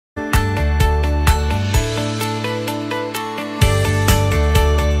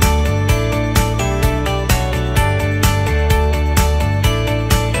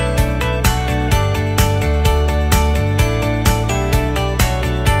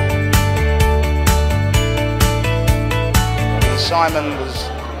Simon was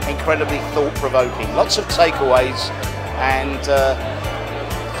incredibly thought-provoking. Lots of takeaways and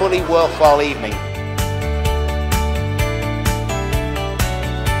fully worthwhile evening.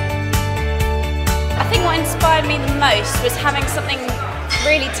 I think what inspired me the most was having something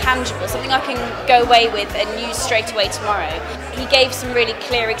really tangible, something I can go away with and use straight away tomorrow. He gave some really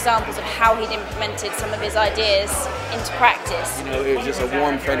clear examples of how he'd implemented some of his ideas into practice. You know, it was just a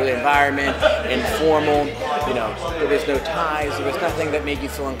warm, friendly environment, informal. You know, there was no ties. There was nothing that made you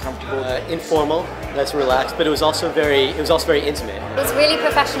feel uncomfortable. Informal, that's relaxed, but it was also very intimate. It was really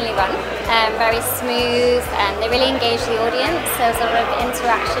professionally run, very smooth, and they really engaged the audience. There was a lot of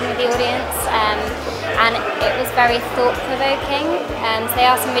interaction with the audience, and it was very thought-provoking. So they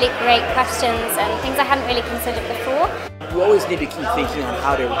asked some really great questions and things I hadn't really considered before. You always need to keep thinking on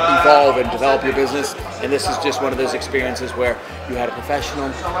how to evolve and develop your business, and this is just one of those experiences where you had a professional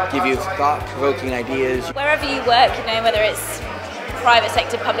give you thought-provoking ideas. Wherever you work, you know, whether it's private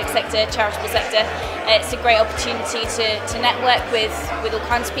sector, public sector, charitable sector, it's a great opportunity to network with all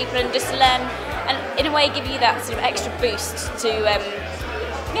kinds of people and just learn, and in a way give you that sort of extra boost to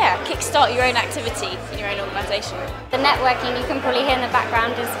kickstart your own activity in your own organisation. The networking, you can probably hear in the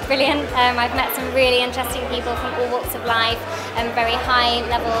background, is brilliant. I've met some really interesting people from all walks of life, and very high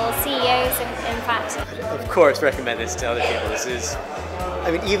level CEOs in fact. Of course, recommend this to other people. This is,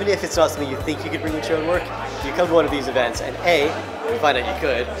 I mean, even if it's not something you think you could bring into your own work, you come to one of these events and A, you find out you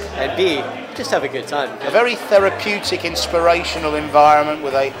could, and B, just have a good time. A very therapeutic, inspirational environment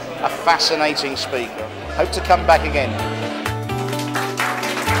with a fascinating speaker. Hope to come back again.